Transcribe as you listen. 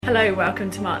Hello, welcome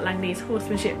to Mark Langley's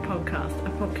Horsemanship Podcast, a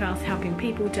podcast helping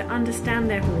people to understand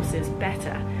their horses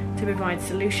better, to provide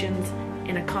solutions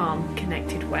in a calm,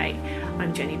 connected way.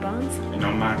 I'm Jenny Barnes. And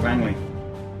I'm Mark Langley.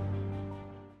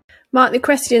 Mark, the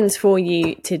questions for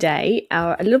you today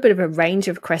are a little bit of a range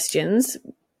of questions.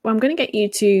 Well, I'm going to get you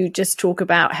to just talk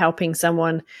about helping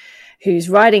someone who's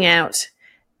riding out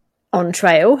on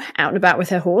trail, out and about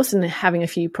with her horse and having a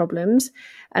few problems,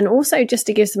 and also just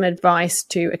to give some advice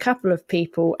to a couple of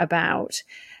people about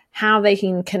how they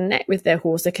can connect with their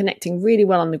horse. They're connecting really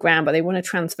well on the ground, but they want to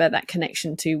transfer that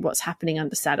connection to what's happening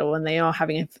under saddle, and they are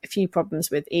having a few problems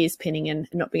with ears pinning and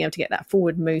not being able to get that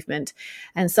forward movement.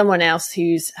 And someone else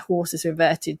whose horse has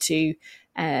reverted to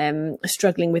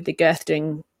struggling with the girth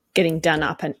getting done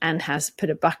up and has put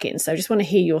a buck in. So I just want to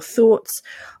hear your thoughts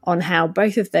on how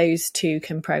both of those two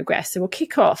can progress. So we'll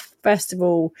kick off, first of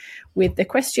all, with the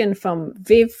question from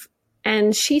Viv.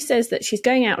 And she says that she's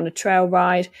going out on a trail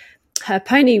ride. Her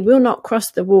pony will not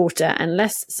cross the water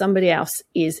unless somebody else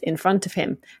is in front of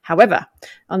him. However,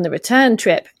 on the return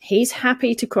trip, he's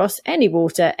happy to cross any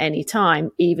water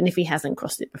anytime, even if he hasn't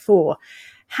crossed it before.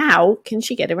 How can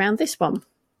she get around this one?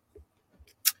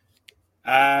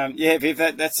 Viv,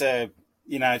 that's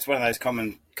it's one of those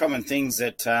common things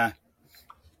that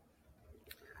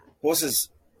horses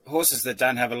that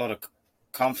don't have a lot of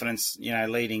confidence,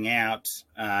 leading out,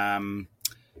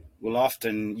 will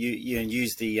often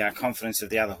use the confidence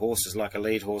of the other horses, like a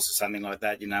lead horse or something like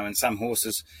that, and some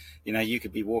horses, you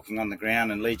could be walking on the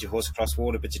ground and lead your horse across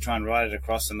water, but you try and ride it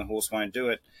across and the horse won't do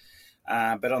it.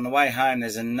 But on the way home,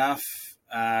 there's enough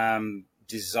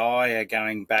desire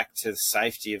going back to the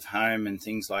safety of home and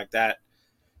things like that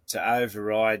to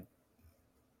override,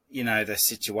 the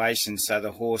situation. So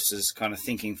the horse is kind of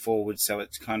thinking forward, so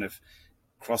it kind of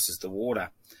crosses the water.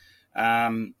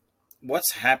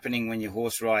 What's happening when your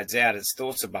horse rides out, its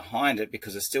thoughts are behind it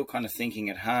because it's still kind of thinking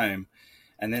at home,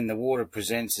 and then the water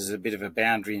presents as a bit of a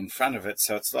boundary in front of it.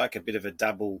 So it's like a bit of a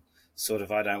double sort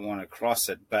of, I don't want to cross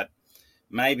it, but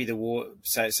maybe the water,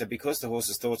 so because the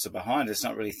horse's thoughts are behind it, it's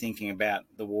not really thinking about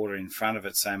the water in front of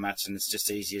it so much, and it's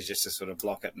just easier just to sort of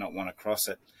block it, not want to cross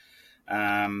it.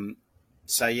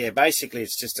 Basically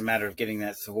it's just a matter of getting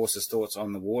that horse's thoughts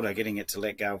on the water, getting it to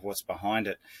let go of what's behind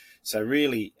it. So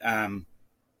really, I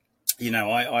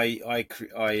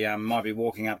might be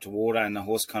walking up to water and the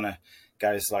horse kind of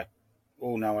goes like,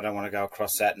 oh no, I don't want to go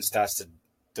across that, and starts to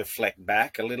deflect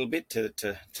back a little bit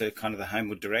to kind of the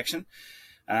homeward direction.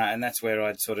 And that's where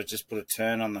I'd sort of just put a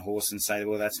turn on the horse and say,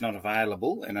 well, that's not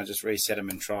available. And I just reset them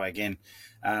and try again.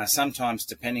 Sometimes,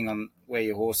 depending on where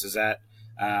your horse is at,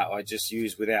 I just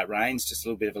use without reins, just a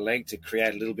little bit of a leg to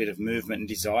create a little bit of movement and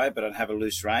desire, but I'd have a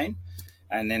loose rein.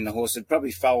 And then the horse would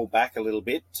probably fold back a little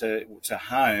bit to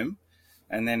home.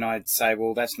 And then I'd say,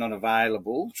 well, that's not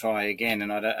available. Try again.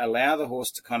 And I'd allow the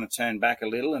horse to kind of turn back a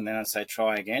little. And then I'd say,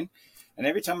 try again. And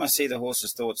every time I see the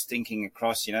horse's thoughts thinking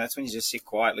across, that's when you just sit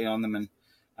quietly on them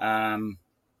and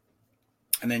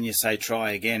then you say,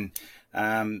 try again.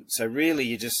 So really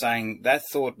you're just saying that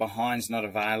thought behind's not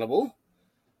available.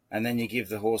 And then you give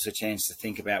the horse a chance to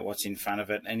think about what's in front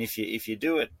of it. And if you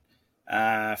do it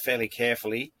fairly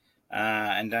carefully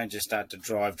and don't just start to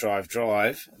drive,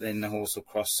 then the horse will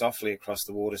cross softly across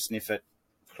the water, sniff it,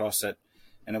 cross it,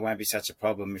 and it won't be such a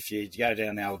problem. If you go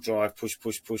down the old drive, push,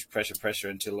 pressure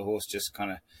until the horse just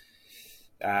kind of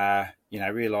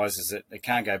realizes that they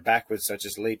can't go backwards, so it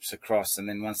just leaps across. And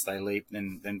then once they leap,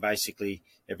 then basically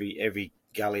every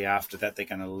gully after that they're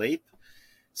going to leap.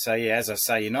 So yeah, as I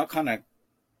say, you're not kind of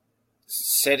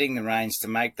setting the reins to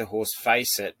make the horse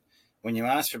face it. When you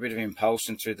ask for a bit of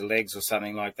impulsion through the legs or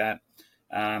something like that,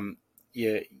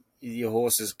 your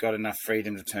horse has got enough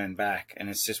freedom to turn back. And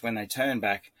it's just when they turn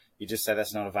back, you just say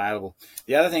that's not available.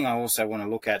 The other thing I also want to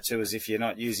look at too is if you're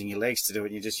not using your legs to do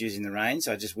it, you're just using the reins.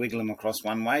 I just wiggle them across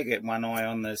one way, get one eye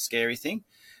on the scary thing,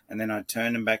 and then I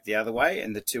turn them back the other way,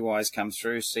 and the two eyes come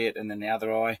through, see it, and then the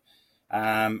other eye.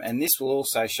 And this will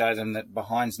also show them that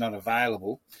behind's not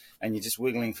available, and you're just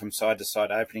wiggling from side to side,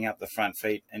 opening up the front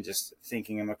feet and just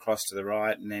thinking them across to the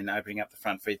right, and then opening up the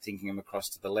front feet, thinking them across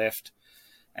to the left.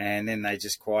 And then they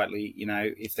just quietly,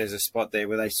 if there's a spot there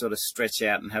where they sort of stretch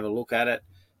out and have a look at it,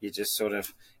 you just sort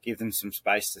of give them some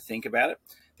space to think about it.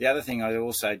 The other thing I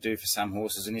also do for some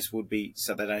horses, and this would be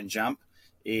so they don't jump,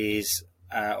 is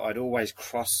I'd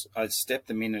step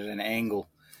them in at an angle.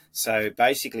 So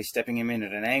basically stepping them in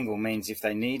at an angle means if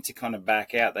they need to kind of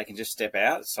back out, they can just step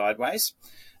out sideways.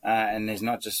 And there's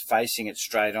not just facing it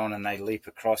straight on and they leap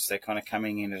across, they're kind of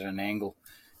coming in at an angle.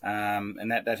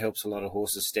 And that helps a lot of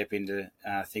horses step into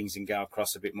things and go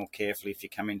across a bit more carefully if you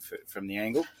come in from the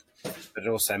angle. But it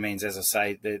also means, as I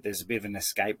say, there's a bit of an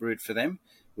escape route for them.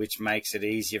 which makes it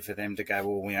easier for them to go,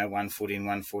 well, 1 foot in,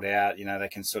 1 foot out. They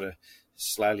can sort of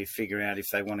slowly figure out if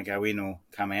they want to go in or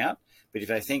come out. But if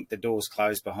they think the door's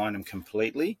closed behind them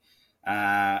completely,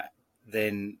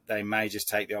 then they may just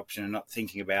take the option of not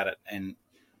thinking about it and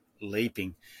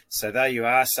leaping. So though you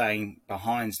are saying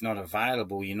behind's not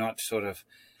available, you're not sort of,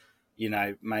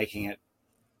 making it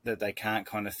that they can't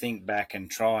kind of think back and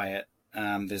try it.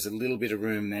 There's a little bit of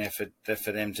room there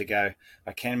for them to go,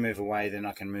 I can move away, then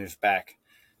I can move back.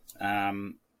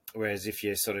 Whereas if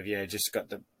you sort of, just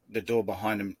got the door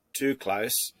behind them too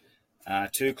closed,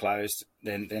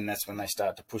 then that's when they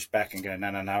start to push back and go,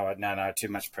 no, too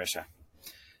much pressure.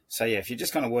 So, if you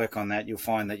just kind of work on that, you'll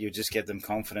find that you'll just get them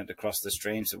confident across the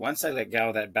stream. So once they let go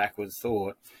of that backward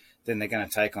thought, then they're going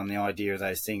to take on the idea of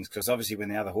those things. Because obviously when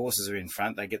the other horses are in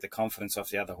front, they get the confidence off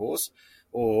the other horse.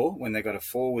 Or when they've got a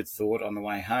forward thought on the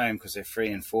way home because they're free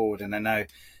and forward and they know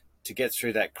to get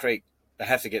through that creek, they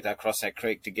have to get across that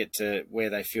creek to get to where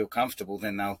they feel comfortable,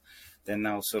 then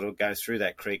they'll sort of go through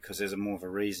that creek because there's more of a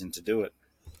reason to do it.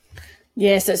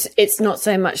 Yes, it's not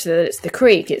so much that it's the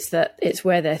creek, it's that it's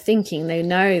where they're thinking. They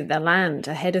know the land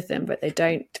ahead of them, but they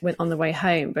don't on the way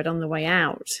home, but on the way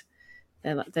out,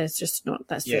 they're like, there's just not,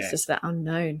 that's just that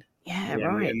unknown. Yeah,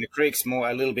 right. And the creek's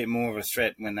a little bit more of a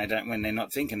threat when they're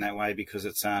not thinking that way, because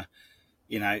it's,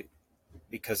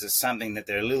 because it's something that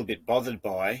they're a little bit bothered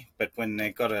by, but when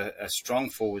they've got a strong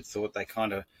forward thought, they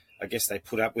kind of, I guess they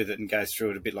put up with it and go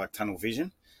through it a bit like tunnel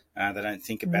vision. They don't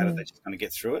think about it; they just kind of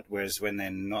get through it. Whereas when they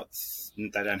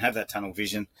don't have that tunnel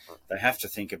vision, they have to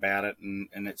think about it, and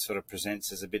it sort of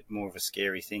presents as a bit more of a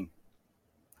scary thing.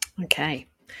 Okay.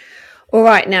 All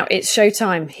right, now it's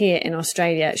showtime here in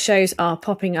Australia. Shows are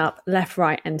popping up left,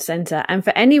 right, and centre. And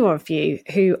for any of you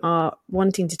who are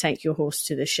wanting to take your horse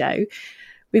to the show,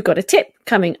 we've got a tip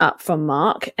coming up from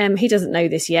Mark. He doesn't know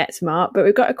this yet, Mark, but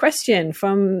we've got a question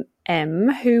from M,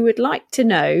 who would like to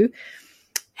know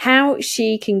how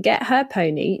she can get her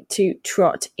pony to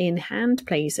trot in hand,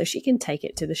 please, so she can take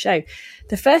it to the show.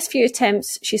 The first few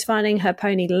attempts, she's finding her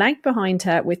pony lagged behind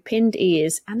her with pinned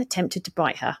ears and attempted to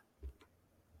bite her.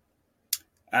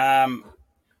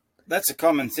 That's a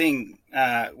common thing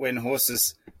when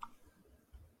horses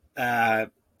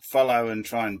follow and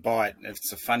try and bite.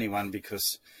 It's a funny one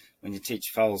because when you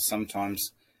teach foals,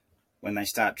 sometimes when they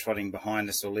start trotting behind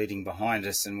us or leading behind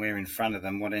us and we're in front of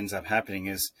them, what ends up happening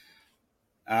is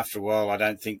after a while, I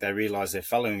don't think they realise they're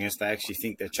following us. They actually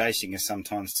think they're chasing us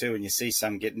sometimes too. And you see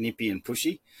some get nippy and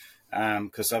pushy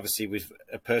because obviously with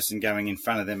a person going in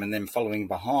front of them and them following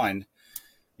behind,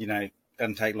 it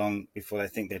doesn't take long before they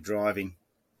think they're driving.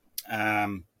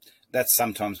 That's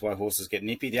sometimes why horses get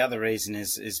nippy. The other reason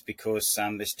is because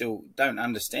they still don't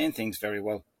understand things very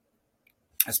well,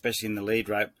 especially in the lead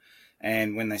rope.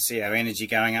 And when they see our energy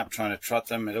going up trying to trot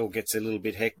them, it all gets a little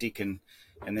bit hectic and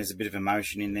there's a bit of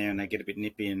emotion in there and they get a bit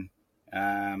nippy and,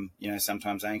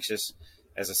 sometimes anxious.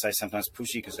 As I say, sometimes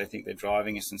pushy because they think they're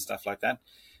driving us and stuff like that.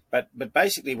 But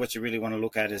basically what you really want to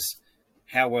look at is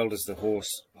how well does the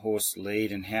horse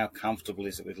lead and how comfortable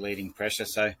is it with leading pressure.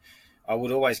 So I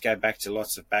would always go back to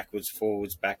lots of backwards,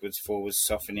 forwards,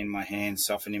 soften in my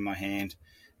hand,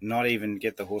 not even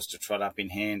get the horse to trot up in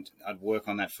hand. I'd work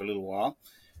on that for a little while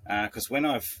because when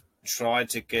I've tried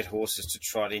to get horses to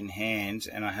trot in hand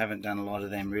and I haven't done a lot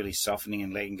of them really softening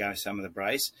and letting go some of the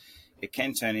brace, it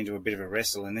can turn into a bit of a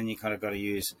wrestle, and then you kind of got to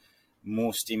use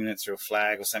more stimulant through a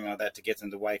flag or something like that to get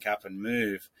them to wake up and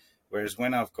move. Whereas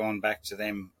when I've gone back to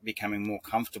them becoming more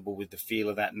comfortable with the feel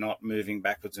of that not moving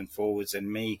backwards and forwards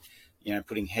and me,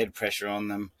 putting head pressure on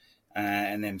them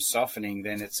and them softening,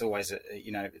 then it's always,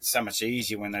 it's so much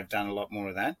easier when they've done a lot more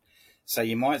of that. So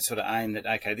you might sort of aim that,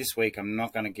 okay, this week I'm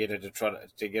not going to get them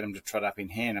to trot up in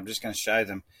hand. I'm just going to show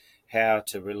them how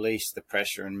to release the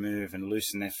pressure and move and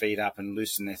loosen their feet up and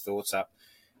loosen their thoughts up.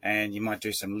 And you might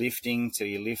do some lifting till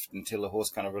you lift until the horse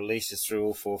kind of releases through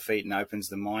all 4 feet and opens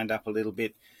the mind up a little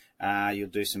bit. You'll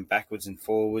do some backwards and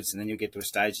forwards, and then you'll get to a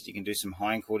stage that you can do some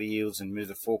hindquarter yields and move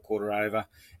the forequarter over.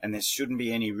 And there shouldn't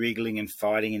be any wriggling and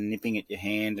fighting and nipping at your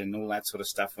hand and all that sort of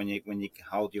stuff when you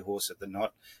hold your horse at the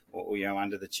knot or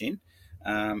under the chin.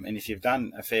 And if you've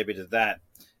done a fair bit of that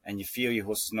and you feel your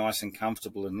horse is nice and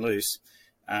comfortable and loose,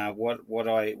 what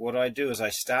I do is I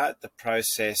start the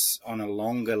process on a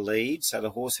longer lead, so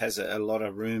the horse has a lot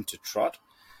of room to trot.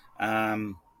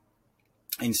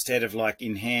 Instead of like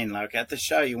in hand, like at the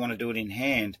show, you want to do it in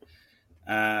hand.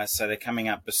 So they're coming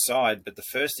up beside, but the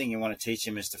first thing you want to teach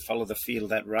them is to follow the feel of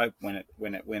that rope when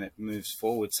it moves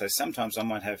forward. So sometimes I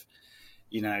might have,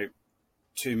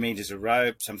 2 meters of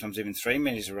rope, sometimes even 3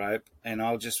 meters of rope, and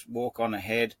I'll just walk on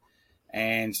ahead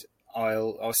and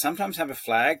I'll sometimes have a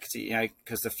flag,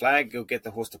 because the flag will get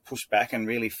the horse to push back and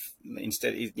really,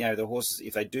 instead, the horse,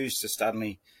 if they do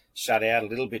suddenly shut out a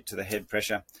little bit to the head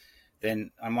pressure,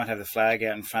 then I might have the flag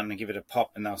out in front and give it a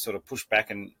pop, and they'll sort of push back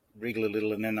and wriggle a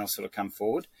little, and then they'll sort of come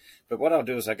forward. But what I'll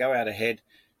do is I go out ahead,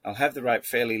 I'll have the rope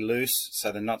fairly loose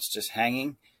so the knot's just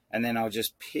hanging, and then I'll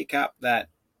just pick up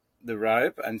the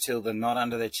rope until the knot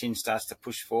under their chin starts to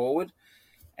push forward.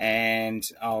 And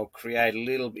I'll create a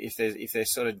little, if they're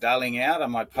sort of dulling out, I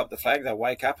might pop the flag, they'll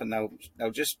wake up, and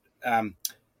they'll just,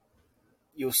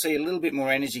 you'll see a little bit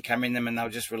more energy come in them, and they'll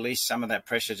just release some of that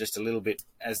pressure just a little bit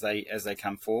as they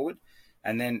come forward.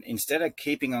 And then instead of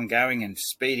keeping on going and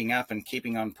speeding up and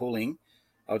keeping on pulling,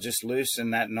 I'll just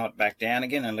loosen that knot back down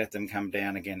again and let them come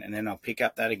down again. And then I'll pick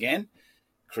up that again,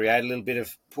 create a little bit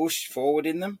of push forward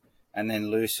in them, and then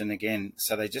loosen again.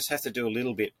 So they just have to do a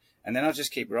little bit. And then I'll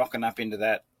just keep rocking up into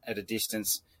that at a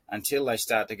distance until they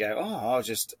start to go,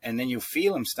 and then you'll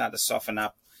feel them start to soften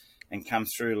up and come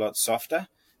through a lot softer.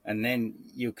 And then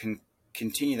you can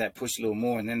continue that push a little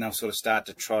more, and then they'll sort of start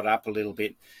to trot up a little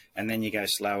bit, and then you go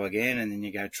slow again, and then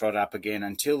you go trot up again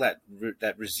until that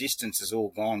resistance is all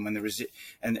gone. When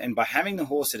and by having the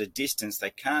horse at a distance, they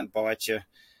can't bite you.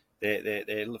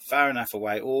 They're far enough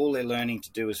away. All they're learning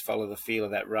to do is follow the feel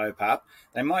of that rope up.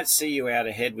 They might see you out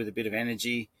ahead with a bit of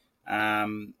energy,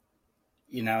 and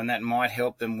that might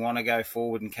help them want to go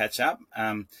forward and catch up.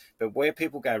 But where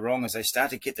people go wrong is they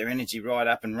start to get their energy right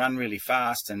up and run really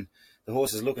fast, and the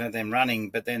horse is looking at them running,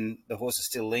 but then the horse is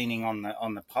still leaning on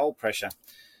the pole pressure.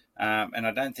 And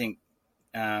I don't think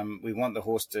we want the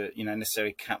horse to,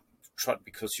 necessarily trot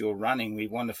because you're running. We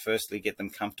want to firstly get them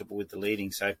comfortable with the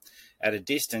leading. So at a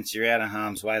distance, you're out of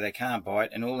harm's way. They can't bite,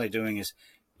 and all they're doing is,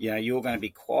 you're going to be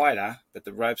quieter, but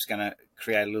the rope's going to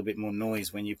create a little bit more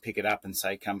noise when you pick it up and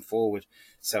say, come forward.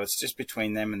 So it's just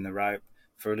between them and the rope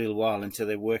for a little while until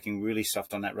they're working really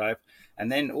soft on that rope.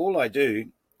 And then all I do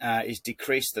is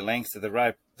decrease the length of the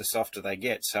rope the softer they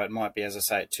get. So it might be, as I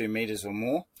say, at 2 meters or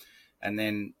more, and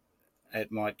then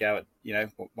it might go at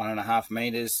 1.5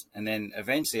 meters, and then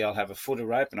eventually I'll have a foot of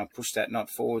rope and I'll push that knot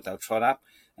forward. They'll trot up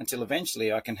until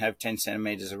eventually I can have 10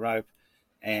 centimeters of rope,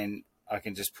 and I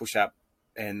can just push up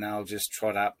and they'll just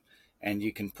trot up, and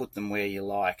you can put them where you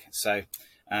like. So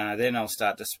then I'll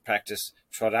start to practice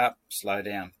trot up, slow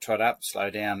down, trot up, slow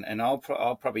down, and I'll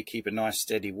probably keep a nice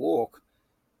steady walk,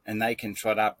 and they can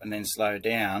trot up and then slow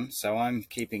down. So I'm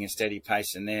keeping a steady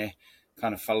pace, and they're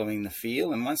kind of following the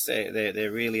feel. And once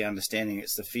they're really understanding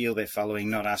it's the feel they're following,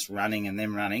 not us running and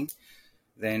them running,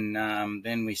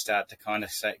 then we start to kind of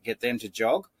get them to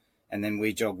jog, and then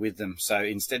we jog with them. So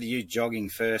instead of you jogging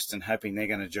first and hoping they're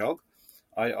going to jog,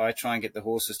 I try and get the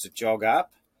horses to jog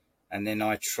up, and then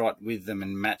I trot with them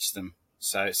and match them.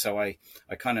 So I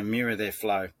kind of mirror their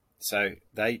flow. So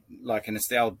they and it's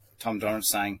the old Tom Dorrance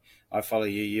saying, I follow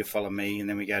you, you follow me, and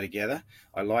then we go together.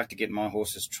 I like to get my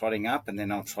horses trotting up, and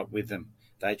then I'll trot with them.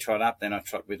 They trot up, then I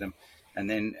trot with them. And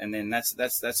then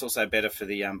that's also better for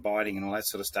the biting and all that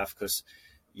sort of stuff, because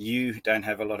you don't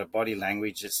have a lot of body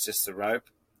language. It's just the rope.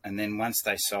 And then once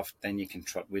they soft, then you can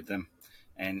trot with them.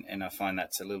 And I find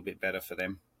that's a little bit better for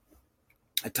them.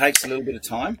 It takes a little bit of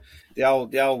time. The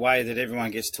old way that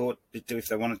everyone gets taught to do if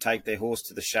they want to take their horse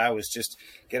to the show is just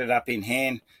get it up in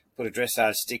hand, put a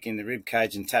dressage stick in the rib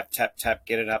cage, and tap, tap, tap,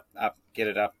 get it up,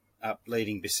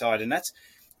 leading beside. And that's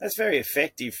very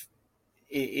effective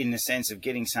in the sense of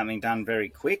getting something done very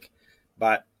quick.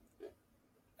 But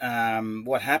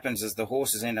what happens is the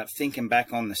horses end up thinking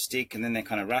back on the stick, and then they're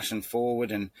kind of rushing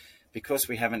forward, and because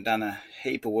we haven't done a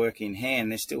heap of work in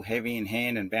hand, they're still heavy in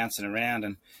hand and bouncing around.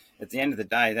 And at the end of the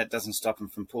day, that doesn't stop them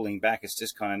from pulling back. It's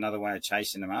just kind of another way of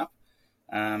chasing them up.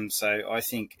 So I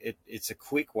think it's a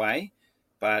quick way,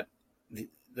 but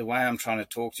the way I'm trying to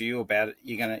talk to you about it,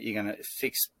 you're gonna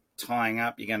fix tying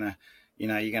up. You're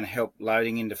gonna help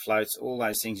loading into floats. All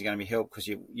those things are going to be helped because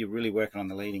you're really working on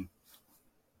the leading.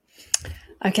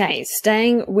 Okay,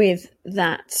 staying with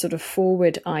that sort of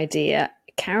forward idea,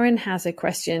 Karen has a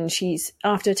question.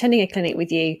 After attending a clinic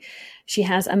with you, she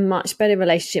has a much better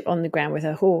relationship on the ground with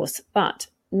her horse. But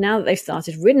now that they've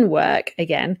started ridden work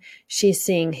again, she's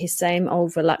seeing his same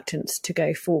old reluctance to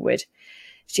go forward.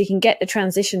 She can get the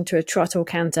transition to a trot or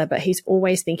canter, but he's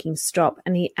always thinking stop,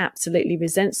 and he absolutely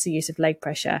resents the use of leg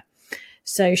pressure.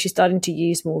 So she's starting to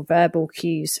use more verbal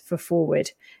cues for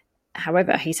forward.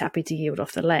 However, he's happy to yield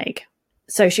off the leg.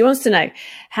 So she wants to know,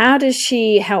 how does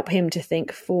she help him to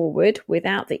think forward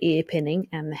without the ear pinning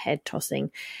and the head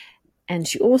tossing? And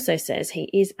she also says he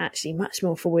is actually much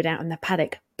more forward out in the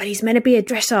paddock, but he's meant to be a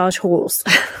dressage horse.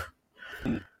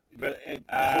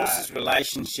 A horse's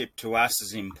relationship to us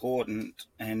is important,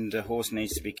 and the horse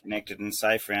needs to be connected and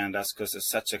safe around us because it's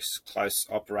such a close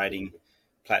operating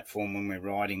platform when we're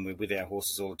riding. We're with our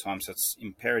horses all the time, so it's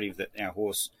imperative that our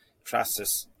horse trusts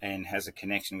us and has a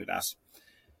connection with us.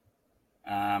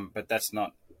 But that's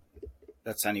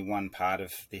only one part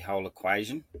of the whole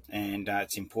equation, and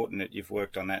it's important that you've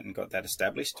worked on that and got that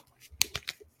established.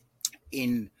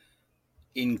 In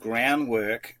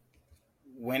groundwork,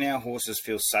 when our horses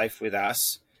feel safe with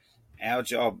us, our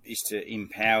job is to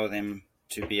empower them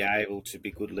to be able to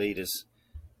be good leaders.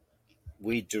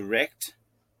 We direct,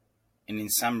 and in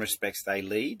some respects they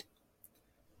lead.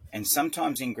 And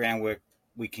sometimes in groundwork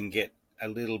we can get a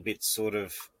little bit sort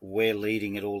of, we're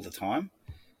leading it all the time.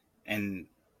 And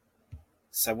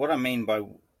so what I mean by,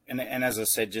 and as I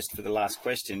said just for the last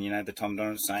question, the Tom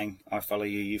Donald saying, I follow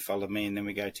you, you follow me, and then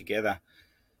we go together.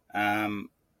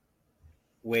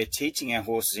 We're teaching our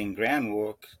horses in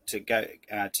groundwork to go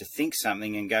to think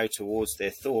something and go towards their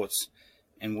thoughts,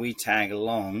 and we tag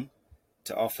along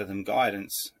to offer them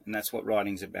guidance, and that's what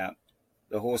riding's about.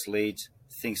 The horse leads,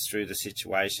 thinks through the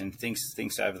situation,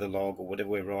 thinks over the log or whatever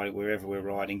we're riding, wherever we're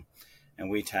riding, and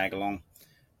we tag along.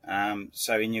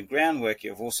 So in your groundwork,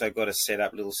 you've also got to set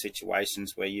up little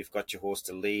situations where you've got your horse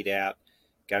to lead out,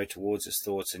 go towards its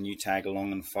thoughts, and you tag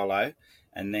along and follow,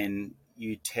 and then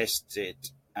you test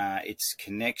its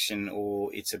connection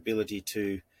or its ability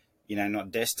to,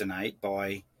 not destinate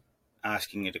by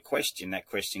asking it a question. That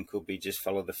question could be just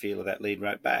follow the feel of that lead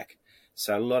rope back.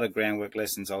 So a lot of groundwork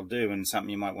lessons I'll do, and something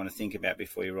you might want to think about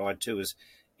before you ride too, is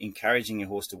encouraging your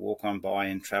horse to walk on by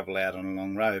and travel out on a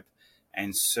long rope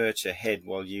and search ahead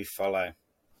while you follow.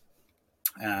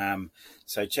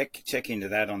 So check into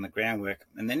that on the groundwork.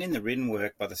 And then in the ridden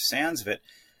work, by the sounds of it,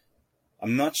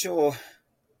 I'm not sure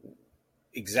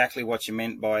exactly what you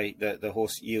meant by the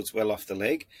horse yields well off the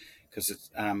leg, because it's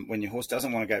when your horse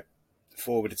doesn't want to go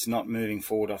forward, it's not moving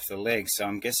forward off the legs. So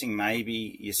I'm guessing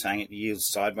maybe you're saying it yields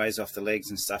sideways off the legs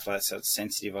and stuff like that, so it's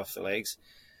sensitive off the legs.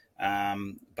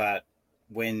 But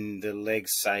when the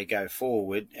legs say go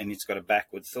forward and it's got a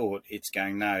backward thought, it's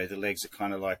going no, the legs are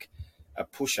kind of like a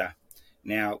pusher.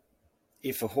 Now,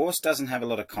 if a horse doesn't have a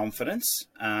lot of confidence,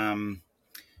 I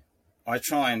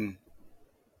try and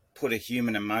put a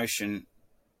human emotion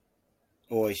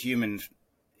or a human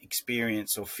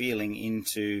experience or feeling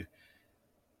into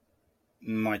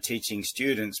my teaching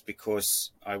students,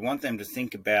 because I want them to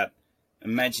think about,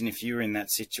 imagine if you were in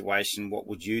that situation, what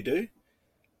would you do?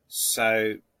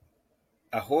 So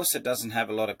a horse that doesn't have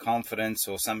a lot of confidence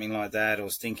or something like that, or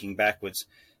is thinking backwards,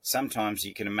 sometimes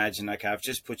you can imagine, okay, I've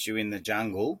just put you in the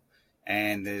jungle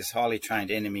and there's highly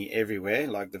trained enemy everywhere,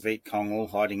 like the Viet Cong all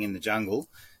hiding in the jungle,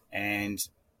 and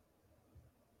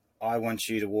I want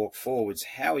you to walk forwards.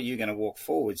 How are you going to walk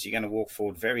forwards? You're going to walk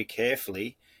forward very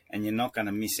carefully, and you're not going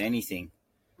to miss anything.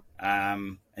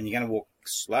 And you're going to walk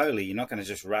slowly. You're not going to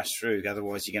just rush through.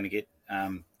 Otherwise, you're going to get,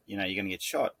 you're going to get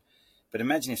shot. But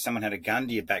imagine if someone had a gun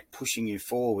to your back, pushing you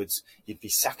forwards. You'd be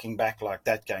sucking back like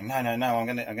that, going, no,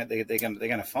 they're going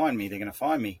to find me. They're going to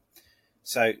find me.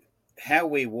 So, how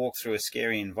we walk through a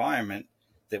scary environment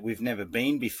that we've never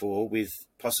been before with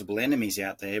possible enemies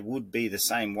out there would be the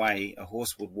same way a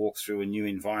horse would walk through a new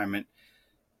environment.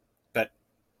 But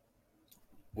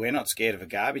we're not scared of a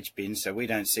garbage bin, so we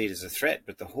don't see it as a threat,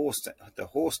 but the horse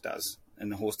does, and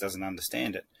the horse doesn't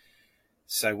understand it.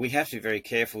 So we have to be very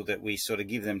careful that we sort of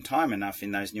give them time enough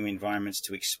in those new environments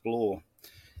to explore.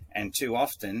 And too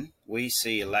often we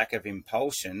see a lack of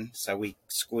impulsion, so we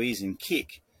squeeze and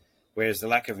kick, whereas the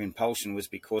lack of impulsion was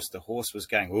because the horse was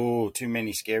going, oh, too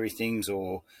many scary things,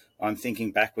 or I'm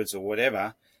thinking backwards, or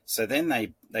whatever. So then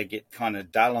they get kind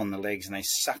of dull on the legs and they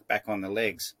suck back on the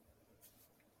legs.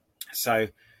 So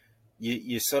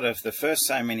you sort of, the first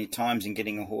so many times in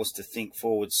getting a horse to think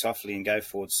forward softly and go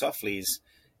forward softly is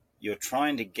you're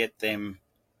trying to get them,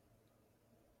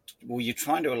 you're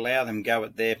trying to allow them go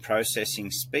at their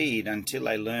processing speed until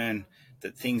they learn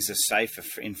that things are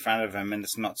safer in front of them and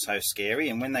it's not so scary.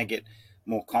 And when they get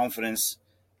more confidence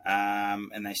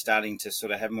and they're starting to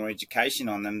sort of have more education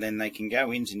on them, then they can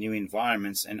go into new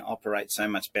environments and operate so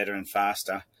much better and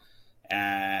faster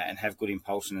and have good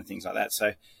impulsion and things like that.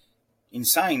 So in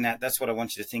saying that, that's what I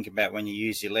want you to think about when you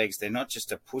use your legs. They're not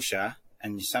just a pusher,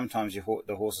 and sometimes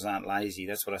the horses aren't lazy.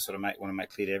 That's what I sort of want to make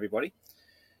clear to everybody.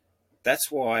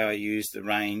 That's why I use the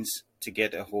reins to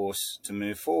get a horse to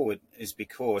move forward, is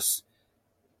because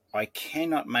I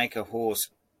cannot make a horse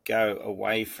go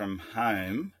away from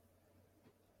home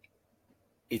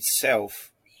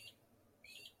itself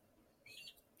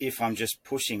if I'm just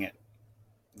pushing it.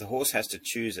 The horse has to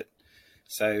choose it.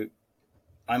 So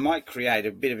I might create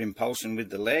a bit of impulsion with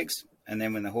the legs, and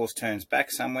then when the horse turns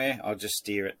back somewhere, I'll just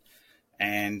steer it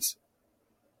and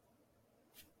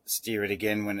steer it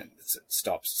again when it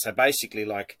stops. So basically,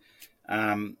 like,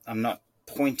 I'm not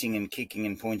pointing and kicking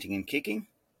and pointing and kicking.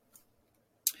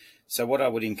 So what I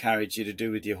would encourage you to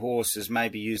do with your horse is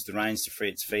maybe use the reins to free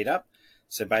its feet up.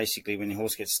 So basically, when your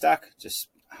horse gets stuck, just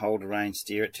hold a rein,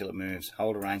 steer it till it moves.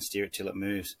 Hold a rein, steer it till it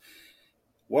moves.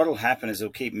 What will happen is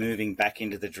it'll keep moving back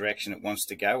into the direction it wants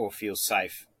to go or feels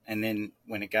safe. And then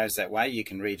when it goes that way, you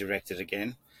can redirect it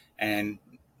again. And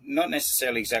not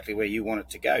necessarily exactly where you want it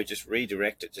to go, just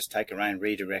redirect it. Just take a rein,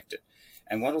 redirect it.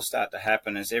 And what will start to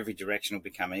happen is every direction will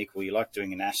become equal. You like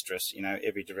doing an asterisk,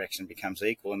 every direction becomes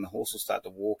equal, and the horse will start to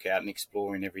walk out and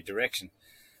explore in every direction.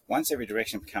 Once every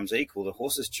direction becomes equal, the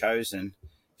horse has chosen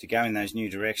to go in those new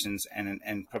directions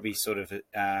and probably sort of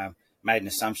made an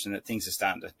assumption that things are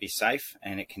starting to be safe,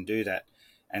 and it can do that.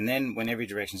 And then when every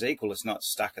direction is equal, it's not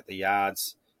stuck at the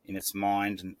yards in its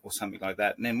mind or something like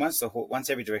that. And then once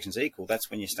every direction is equal, that's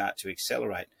when you start to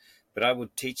accelerate. But I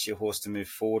would teach your horse to move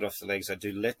forward off the legs. I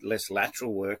do less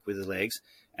lateral work with the legs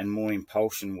and more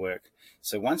impulsion work.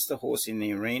 So once the horse in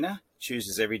the arena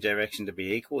chooses every direction to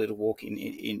be equal, it'll walk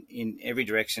in every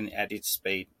direction at its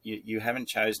speed. You haven't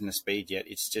chosen the speed yet.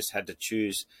 It's just had to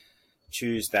choose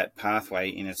that pathway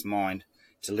in its mind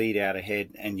to lead out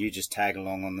ahead, and you just tag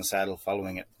along on the saddle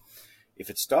following it. If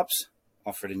it stops,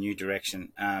 offer it a new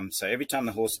direction. So every time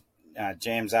the horse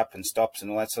jams up and stops and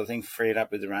all that sort of thing, free it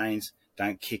up with the reins.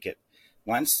 Don't kick it.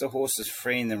 Once the horse is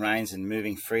freeing the reins and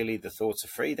moving freely, the thoughts are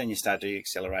free, then you start doing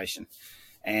acceleration.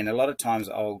 And a lot of times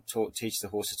I'll teach the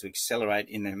horses to accelerate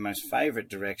in their most favourite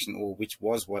direction, or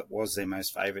what was their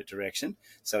most favourite direction.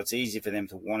 So it's easy for them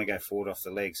to want to go forward off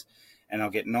the legs. And I'll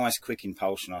get nice quick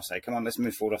impulsion. I'll say, come on, let's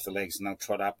move forward off the legs. And they'll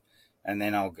trot up. And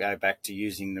then I'll go back to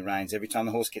using the reins. Every time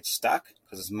the horse gets stuck,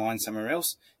 because its mind somewhere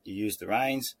else, you use the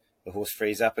reins. The horse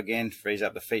frees up again, frees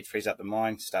up the feet, frees up the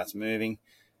mind, starts moving.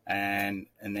 And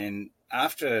then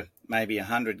after maybe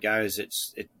 100 goes,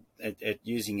 at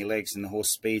using your legs, and the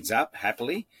horse speeds up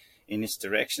happily in its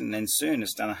direction. Then soon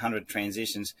it's done 100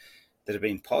 transitions that have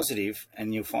been positive,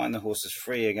 and you'll find the horse is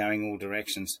freer going all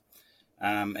directions.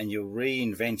 And you're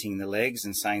reinventing the legs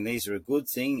and saying these are a good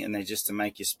thing, and they're just to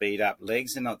make you speed up.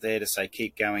 Legs are not there to say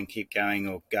keep going,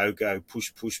 or go,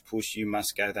 push, you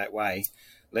must go that way.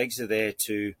 Legs are there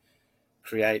to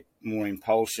create more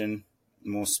impulsion,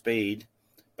 more speed,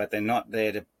 but they're not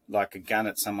there to, like a gun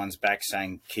at someone's back,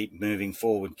 saying keep moving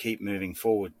forward.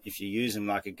 If you use them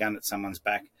like a gun at someone's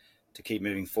back to keep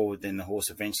moving forward, then the horse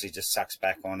eventually just sucks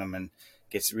back on them and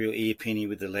gets real ear pinny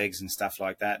with the legs and stuff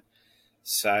like that.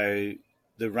 So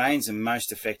the reins are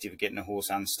most effective at getting a horse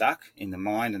unstuck in the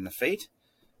mind and the feet.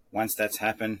 Once that's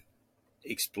happened,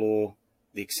 explore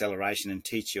the acceleration and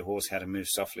teach your horse how to move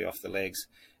softly off the legs,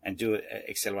 and do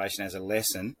acceleration as a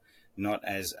lesson, not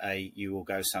as a you will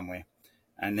go somewhere.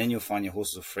 And then you'll find your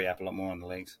horses will free up a lot more on the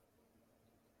legs.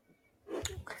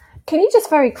 Can you just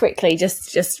very quickly,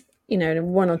 just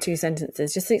in 1 or 2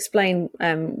 sentences, just explain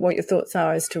what your thoughts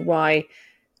are as to why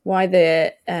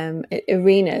the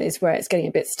arena is where it's getting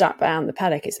a bit stuck, but out in the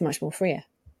paddock it's much more freer?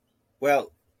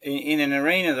 Well, in an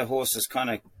arena, the horse is kind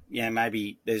of,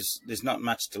 maybe there's not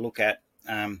much to look at.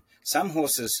 Some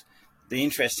horses, the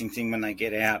interesting thing when they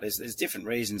get out is there's different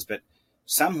reasons, but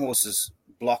some horses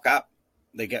block up.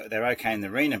 They're okay in the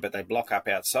arena, but they block up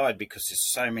outside because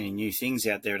there's so many new things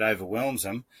out there. It overwhelms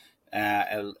them.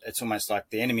 It's almost like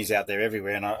the enemy's out there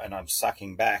everywhere, and I'm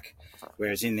sucking back.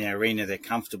 Whereas in the arena, they're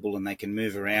comfortable and they can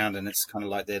move around, and it's kind of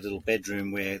like their little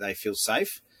bedroom where they feel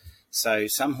safe. So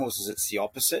some horses, it's the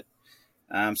opposite.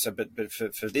 But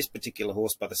for this particular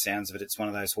horse, by the sounds of it, it's one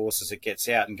of those horses that gets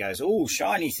out and goes, "Oh,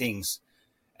 shiny things."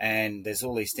 And there's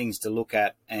all these things to look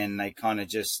at, and they kind of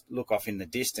just look off in the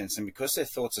distance. And because their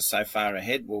thoughts are so far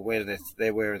ahead, well, where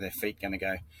are their feet going to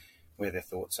go? Where their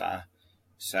thoughts are.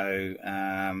 So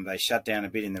they shut down a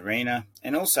bit in the arena.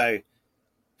 And also,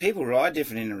 people ride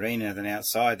different in an arena than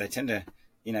outside. They tend to,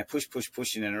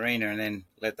 push in an arena and then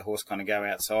let the horse kind of go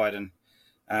outside. And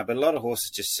but a lot of horses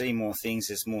just see more things.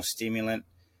 There's more stimulant.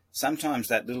 Sometimes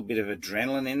that little bit of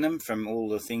adrenaline in them from all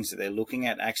the things that they're looking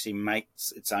at actually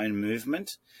makes its own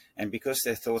movement. And because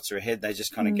their thoughts are ahead, they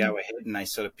just kind of go ahead and they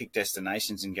sort of pick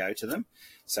destinations and go to them.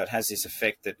 So it has this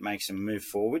effect that makes them move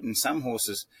forward. And some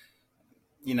horses,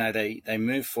 they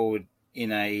move forward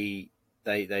in a,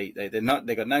 they've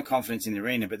got no confidence in the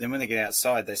arena, but then when they get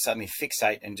outside, they suddenly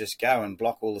fixate and just go and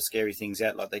block all the scary things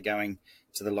out, like they're going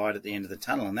to the light at the end of the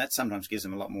tunnel. And that sometimes gives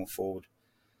them a lot more forward.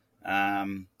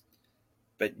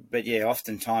 But yeah,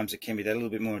 oftentimes it can be that little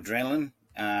bit more adrenaline,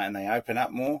 and they open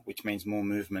up more, which means more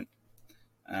movement,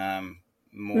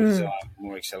 more desire,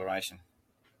 more acceleration.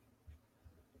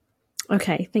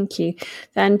 Okay, thank you.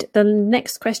 And the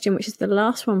next question, which is the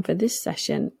last one for this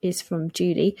session, is from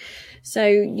Judy. So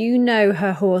you know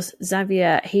her horse,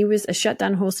 Xavier. He was a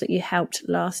shutdown horse that you helped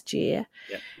last year.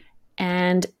 Yep.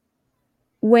 And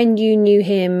when you knew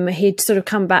him, he'd sort of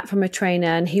come back from a trainer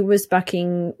and he was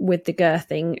bucking with the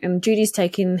girthing. And Judy's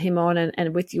taken him on,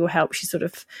 and with your help, she sort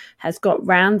of has got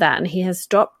round that, and he has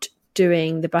stopped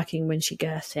doing the bucking when she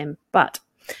girths him. But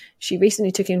she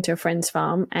recently took him to a friend's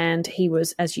farm and he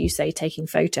was, as you say, taking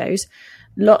photos.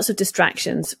 Lots of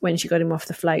distractions when she got him off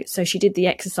the float. So she did the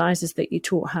exercises that you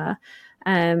taught her,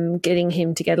 getting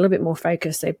him to get a little bit more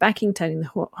focused. So backing, turning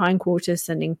the hindquarters,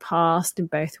 sending past in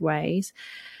both ways.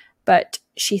 But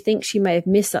she thinks she may have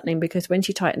missed something because when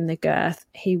she tightened the girth,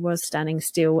 he was standing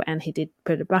still and he did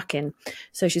put a buck in.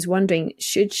 So she's wondering,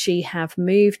 should she have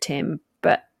moved him?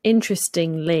 But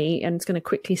interestingly, and it's going to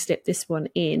quickly slip this one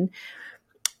in,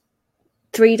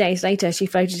 3 days later, she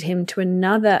floated him to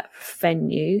another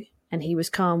venue and he was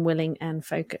calm, willing and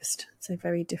focused. So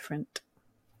very different.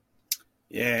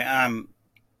 Yeah,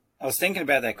 I was thinking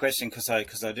about that question because I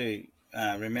do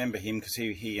remember him because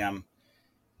he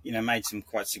made some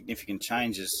quite significant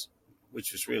changes,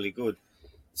 which was really good.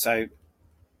 So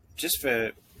just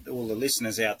for all the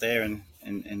listeners out there and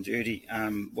Judy,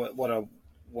 what I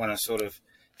want to sort of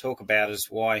talk about is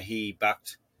why he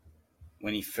bucked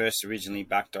when he first originally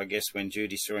bucked, I guess, when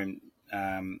Judy saw him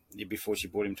before she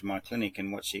brought him to my clinic,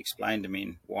 and what she explained to me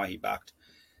and why he bucked.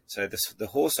 So the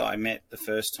horse I met the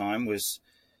first time was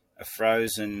a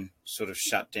frozen sort of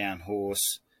shutdown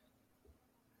horse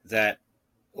that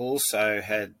also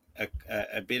had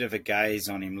a bit of a gaze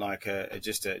on him, like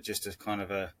just a kind of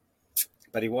a,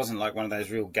 but he wasn't like one of those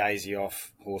real gazy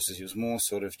off horses. He was more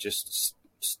sort of just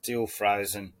still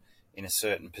frozen in a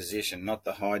certain position, not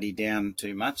the hidey down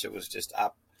too much. It was just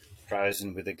up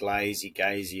frozen with a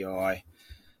gazy eye.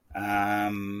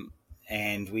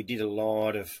 And we did a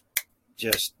lot of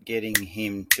just getting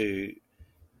him to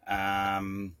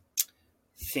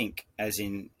think, as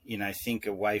in, think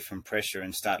away from pressure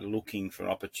and start looking for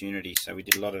opportunity. So we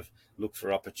did a lot of look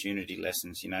for opportunity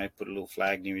lessons, put a little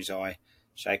flag near his eye,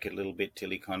 shake it a little bit till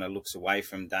he kind of looks away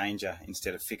from danger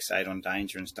instead of fixate on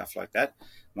danger and stuff like that.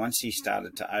 Once he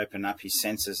started to open up, his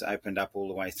senses opened up all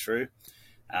the way through.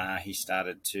 He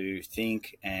started to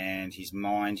think, and his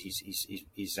mind, his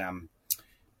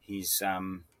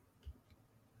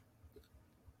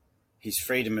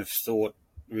freedom of thought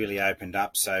really opened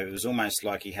up. So it was almost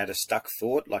like he had a stuck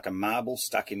thought, like a marble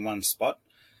stuck in one spot,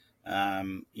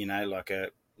 like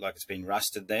it's been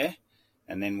rusted there.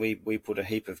 And then we put a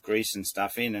heap of grease and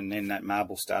stuff in, and then that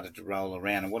marble started to roll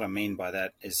around. And what I mean by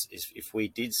that is if we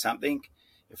did something,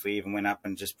 if we even went up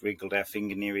and just wriggled our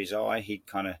finger near his eye, you'd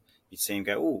see him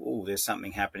go, oh, there's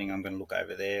something happening. I'm going to look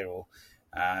over there. Or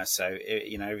so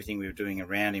everything we were doing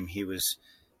around him, he was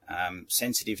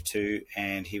sensitive to,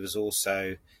 and he was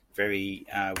also very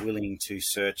willing to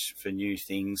search for new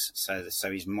things. So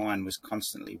his mind was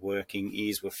constantly working,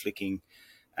 ears were flicking.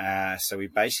 So we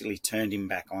basically turned him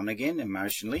back on again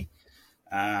emotionally.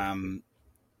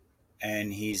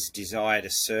 And his desire to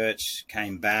search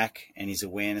came back, and his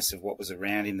awareness of what was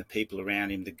around him, the people around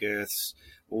him, the girths,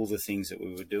 all the things that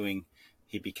we were doing,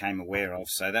 he became aware of.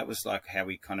 So that was like how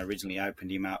we kind of originally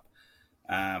opened him up,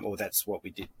 or that's what we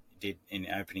did in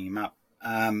opening him up.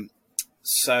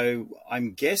 So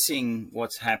I'm guessing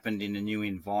what's happened in a new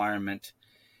environment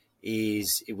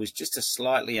is it was just a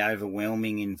slightly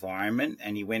overwhelming environment,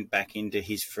 and he went back into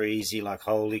his freezy, like,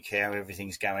 holy cow,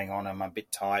 everything's going on, I'm a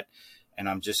bit tight, and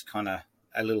I'm just kind of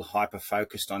a little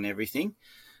hyper-focused on everything,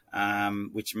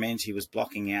 which meant he was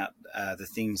blocking out the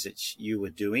things that you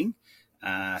were doing.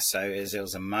 So as there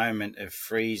was a moment of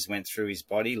freeze went through his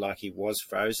body, like he was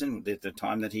frozen. The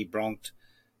time that he bronked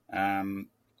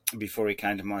before he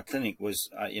came to my clinic was,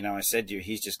 I said to you,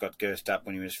 he's just got girthed up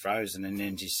when he was frozen, and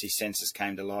then his senses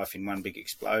came to life in one big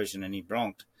explosion and he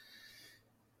bronked.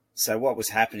 So what was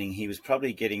happening, he was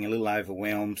probably getting a little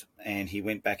overwhelmed, and he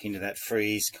went back into that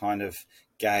freeze kind of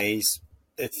gaze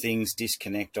at things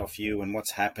disconnect off you and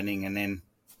what's happening. And then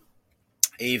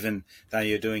even though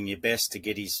you're doing your best to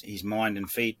get his mind and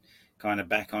feet kind of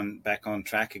back on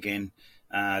track again,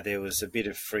 there was a bit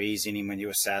of freeze in him when you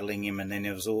were saddling him, and then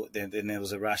there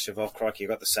was a rush of, oh crikey, you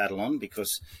got the saddle on,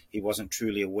 because he wasn't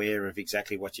truly aware of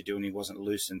exactly what you're doing. He wasn't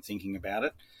loose and thinking about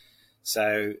it.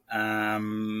 So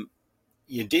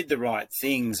you did the right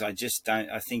things. I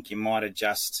think you might have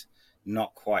just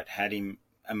not quite had him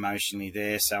emotionally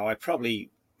there. So I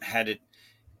probably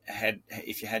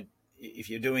if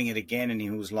you're doing it again and he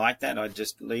was like that, I'd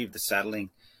just leave the saddling.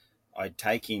 I'd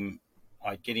take him,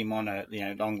 I'd get him on a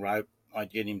long rope.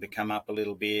 I'd get him to come up a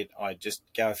little bit. I'd just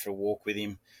go for a walk with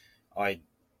him, I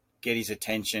get his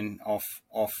attention off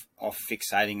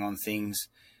fixating on things,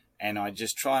 and I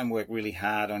just try and work really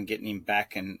hard on getting him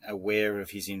back and aware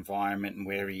of his environment and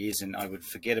where he is. And I would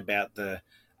forget about the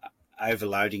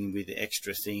overloading with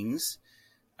extra things.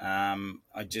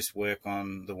 I just work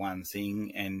on the one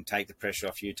thing and take the pressure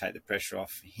off you, take the pressure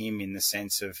off him in the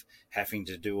sense of having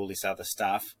to do all this other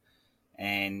stuff,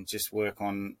 and just work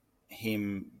on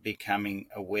him becoming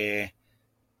aware,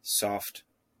 soft,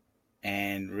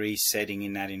 and resetting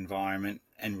in that environment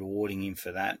and rewarding him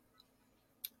for that.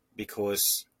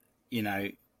 Because, you know,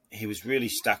 he was really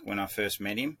stuck when I first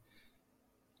met him.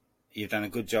 You've done a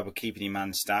good job of keeping him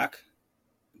unstuck,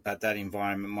 but that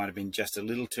environment might have been just a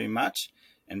little too much.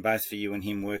 And both for you and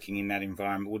him working in that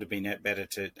environment would have been better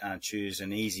to choose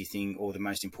an easy thing or the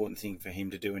most important thing for him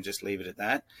to do and just leave it at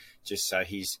that, just so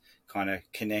he's kind of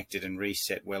connected and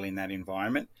reset well in that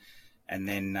environment. And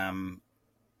then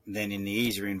in the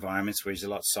easier environments where he's a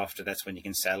lot softer, that's when you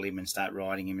can saddle him and start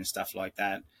riding him and stuff like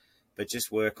that. But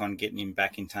just work on getting him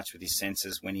back in touch with his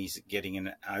senses when he's getting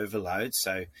an overload.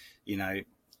 So, you know,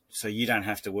 so you don't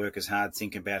have to work as hard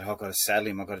thinking about, oh, I've got to saddle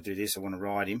him, I've got to do this, I want to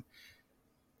ride him.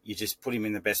 You just put him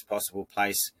in the best possible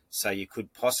place so you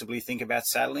could possibly think about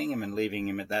saddling him and leaving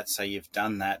him at that. So you've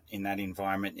done that in that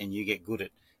environment, and you get good at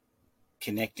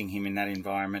connecting him in that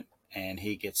environment, and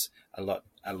he gets a lot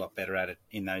better at it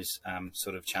in those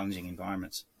sort of challenging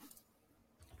environments.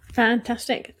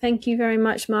 Fantastic. Thank you very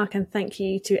much, Mark, and thank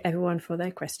you to everyone for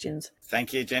their questions.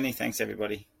 Thank you, Jenny. Thanks,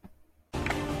 everybody.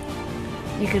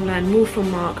 You can learn more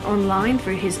from Mark online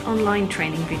through his online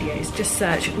training videos. Just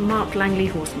search Mark Langley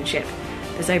Horsemanship.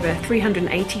 There's over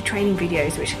 380 training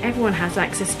videos which everyone has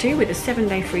access to with a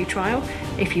 7-day free trial.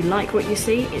 If you like what you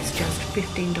see, it's just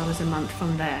 $15 a month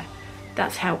from there.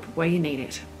 That's help where you need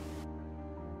it.